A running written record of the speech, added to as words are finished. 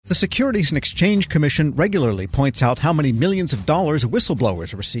The Securities and Exchange Commission regularly points out how many millions of dollars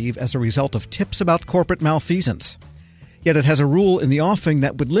whistleblowers receive as a result of tips about corporate malfeasance. Yet it has a rule in the offing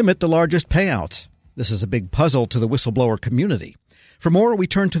that would limit the largest payouts. This is a big puzzle to the whistleblower community. For more, we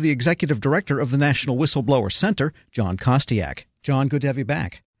turn to the executive director of the National Whistleblower Center, John Kostiak. John, good to have you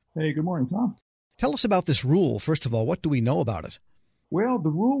back. Hey, good morning, Tom. Tell us about this rule. First of all, what do we know about it? Well,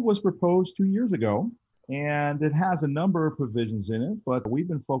 the rule was proposed 2 years ago, and it has a number of provisions in it, but we've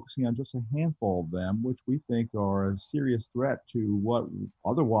been focusing on just a handful of them, which we think are a serious threat to what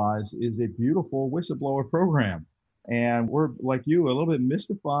otherwise is a beautiful whistleblower program. And we're, like you, a little bit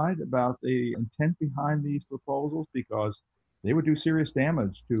mystified about the intent behind these proposals because they would do serious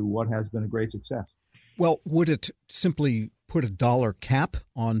damage to what has been a great success. Well, would it simply put a dollar cap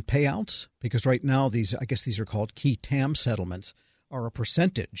on payouts? Because right now, these are called qui tam settlements, are a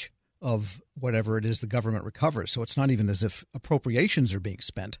percentage of whatever it is the government recovers. So it's not even as if appropriations are being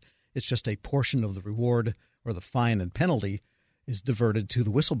spent. It's just a portion of the reward or the fine and penalty is diverted to the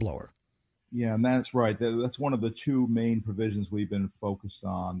whistleblower. Yeah, and that's right. That's one of the two main provisions we've been focused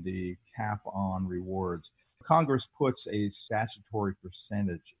on, the cap on rewards. Congress puts a statutory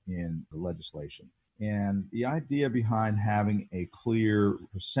percentage in the legislation. And the idea behind having a clear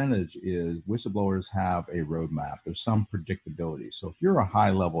percentage is whistleblowers have a roadmap. There's some predictability. So if you're a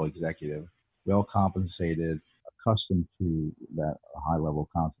high-level executive, well compensated, accustomed to that high level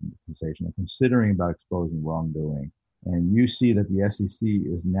of compensation, and considering about exposing wrongdoing, and you see that the SEC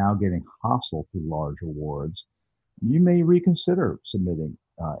is now getting hostile to large awards, you may reconsider submitting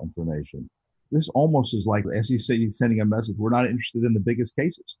information. This almost is like the SEC sending a message, we're not interested in the biggest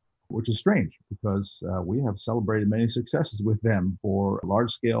cases, which is strange because we have celebrated many successes with them for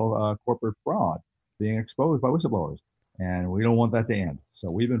large-scale corporate fraud being exposed by whistleblowers. And we don't want that to end. So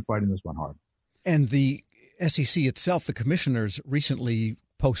we've been fighting this one hard. And the SEC itself, the commissioners, recently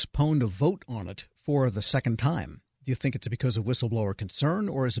postponed a vote on it for the second time. Do you think it's because of whistleblower concern,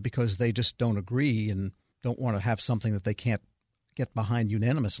 or is it because they just don't agree and don't want to have something that they can't get behind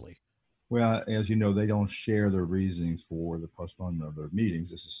unanimously? Well, as you know, they don't share their reasonings for the postponement of their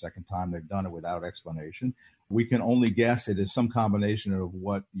meetings. This is the second time they've done it without explanation. We can only guess it is some combination of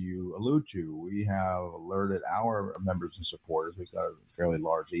what you allude to. We have alerted our members and supporters. We've got a fairly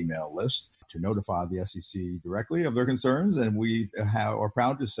large email list to notify the SEC directly of their concerns. And we are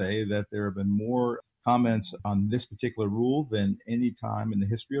proud to say that there have been more comments on this particular rule than any time in the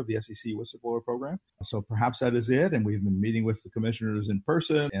history of the SEC whistleblower program. So perhaps that is it. And we've been meeting with the commissioners in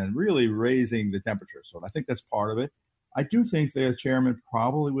person and really raising the temperature. So I think that's part of it. I do think the chairman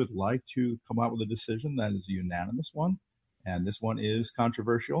probably would like to come out with a decision that is a unanimous one. And this one is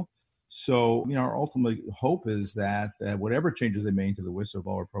controversial. So, our ultimate hope is that whatever changes they made to the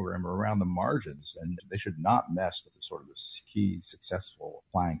whistleblower program are around the margins, and they should not mess with the sort of the key successful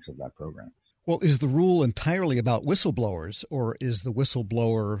planks of that program. Well, is the rule entirely about whistleblowers, or is the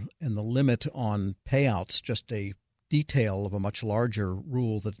whistleblower and the limit on payouts just a detail of a much larger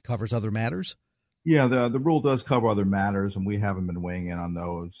rule that covers other matters? Yeah, the rule does cover other matters, and we haven't been weighing in on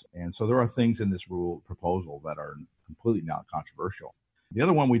those. And so there are things in this rule proposal that are completely not controversial. The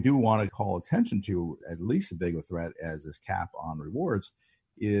other one we do want to call attention to, at least as big a threat as this cap on rewards,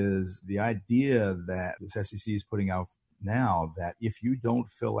 is the idea that this SEC is putting out now that if you don't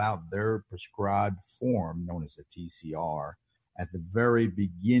fill out their prescribed form, known as the TCR, at the very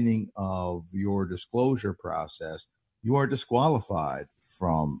beginning of your disclosure process, you are disqualified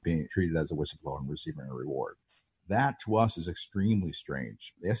from being treated as a whistleblower and receiving a reward. That to us is extremely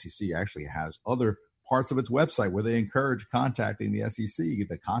strange. The SEC actually has other parts of its website where they encourage contacting the SEC,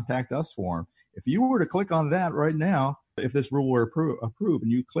 the Contact Us form. If you were to click on that right now, if this rule were approved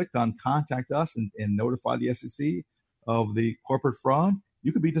and you clicked on Contact Us and notify the SEC of the corporate fraud,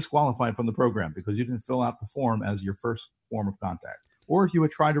 you could be disqualified from the program because you didn't fill out the form as your first form of contact. Or if you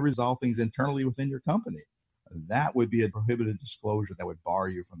would try to resolve things internally within your company, that would be a prohibited disclosure that would bar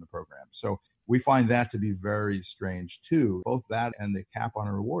you from the program. So we find that to be very strange too. Both that and the cap on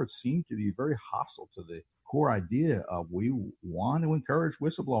rewards seem to be very hostile to the core idea of we want to encourage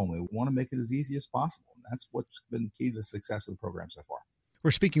whistleblowing. We want to make it as easy as possible. And that's what's been key to the success of the program so far.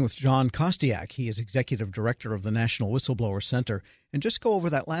 We're speaking with John Kostiak. He is executive director of the National Whistleblower Center. And just go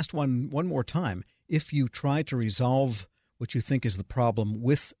over that last one more time. If you try to resolve what you think is the problem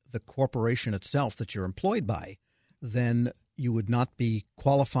with the corporation itself that you're employed by, then you would not be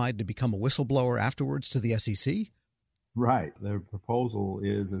qualified to become a whistleblower afterwards to the SEC? Right. The proposal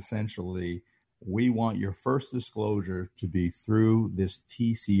is essentially, we want your first disclosure to be through this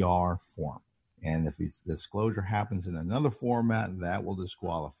TCR form. And if disclosure happens in another format, that will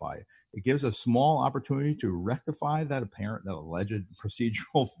disqualify it. It gives a small opportunity to rectify that alleged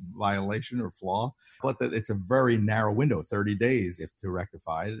procedural violation or flaw, but that it's a very narrow window, 30 days if to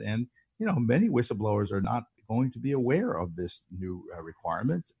rectify it. And, many whistleblowers are not going to be aware of this new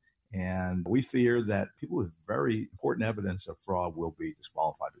requirement. And we fear that people with very important evidence of fraud will be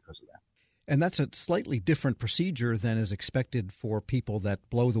disqualified because of that. And that's a slightly different procedure than is expected for people that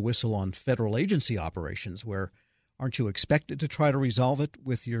blow the whistle on federal agency operations, where aren't you expected to try to resolve it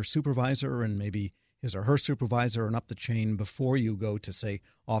with your supervisor and maybe his or her supervisor and up the chain before you go to, say,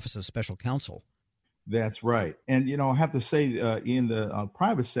 Office of Special Counsel? That's right. And, I have to say in the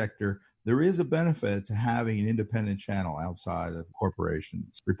private sector, there is a benefit to having an independent channel outside of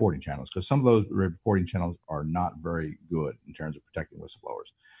corporations' reporting channels, because some of those reporting channels are not very good in terms of protecting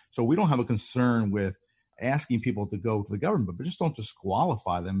whistleblowers. So we don't have a concern with asking people to go to the government, but just don't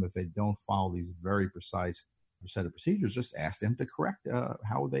disqualify them if they don't follow these very precise set of procedures. Just ask them to correct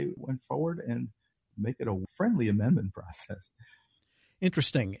how they went forward and make it a friendly amendment process.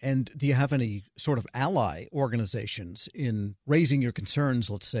 Interesting. And do you have any sort of ally organizations in raising your concerns,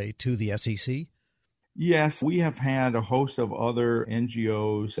 let's say, to the SEC? Yes, we have had a host of other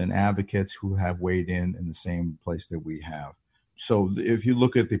NGOs and advocates who have weighed in the same place that we have. So if you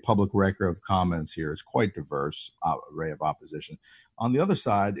look at the public record of comments here, it's quite diverse array of opposition. On the other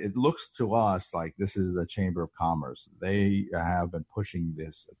side, it looks to us like this is the Chamber of Commerce. They have been pushing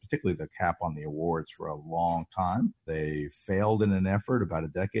this, particularly the cap on the awards, for a long time. They failed in an effort about a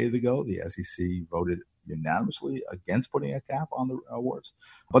decade ago. The SEC voted unanimously against putting a cap on the awards,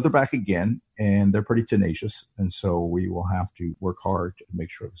 but they're back again, and they're pretty tenacious. And so we will have to work hard to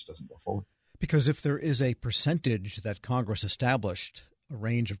make sure this doesn't go forward. Because if there is a percentage that Congress established, a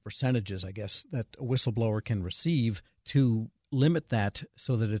range of percentages, I guess, that a whistleblower can receive, to limit that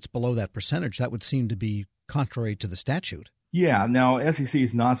so that it's below that percentage, that would seem to be contrary to the statute. Yeah. Now, SEC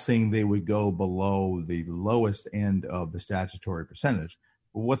is not saying they would go below the lowest end of the statutory percentage.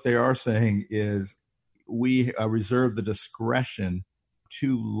 But what they are saying is we reserve the discretion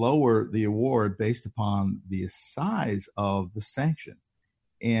to lower the award based upon the size of the sanction.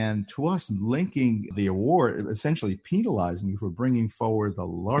 And to us, linking the award, essentially penalizing you for bringing forward the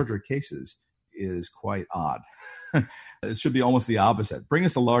larger cases, is quite odd. It should be almost the opposite. Bring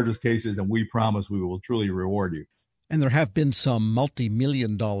us the largest cases, and we promise we will truly reward you. And there have been some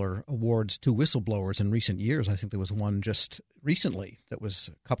multi-million-dollar awards to whistleblowers in recent years. I think there was one just recently that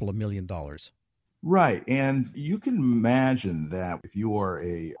was a couple of $1 million. Right. And you can imagine that if you are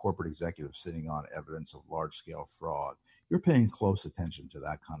a corporate executive sitting on evidence of large-scale fraud, you're paying close attention to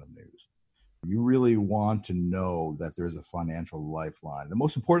that kind of news. You really want to know that there's a financial lifeline. The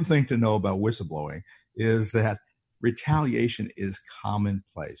most important thing to know about whistleblowing is that retaliation is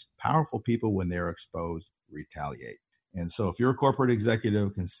commonplace. Powerful people, when they're exposed, retaliate. And so if you're a corporate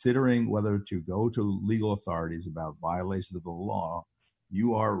executive considering whether to go to legal authorities about violations of the law,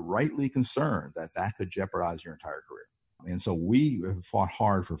 you are rightly concerned that that could jeopardize your entire career. And so we have fought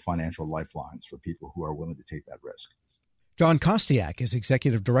hard for financial lifelines for people who are willing to take that risk. John Kostiak is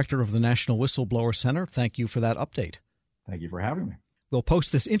Executive Director of the National Whistleblower Center. Thank you for that update. Thank you for having me. We'll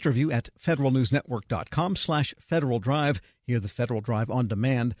post this interview at federalnewsnetwork.com/Federal Drive. Hear the Federal Drive on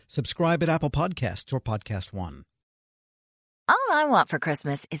demand. Subscribe at Apple Podcasts or Podcast One. All I want for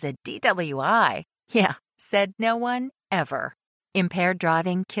Christmas is a DWI. Yeah, said no one ever. Impaired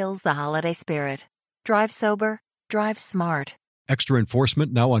driving kills the holiday spirit. Drive sober. Drive smart. Extra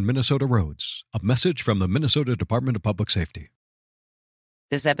enforcement now on Minnesota roads. A message from the Minnesota Department of Public Safety.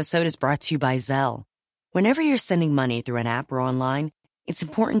 This episode is brought to you by Zelle. Whenever you're sending money through an app or online, it's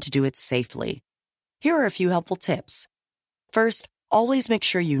important to do it safely. Here are a few helpful tips. First, always make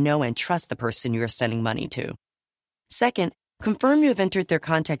sure you know and trust the person you are sending money to. Second, confirm you have entered their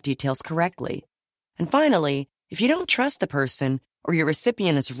contact details correctly. And finally, if you don't trust the person or your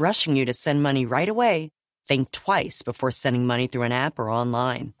recipient is rushing you to send money right away, think twice before sending money through an app or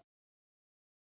online.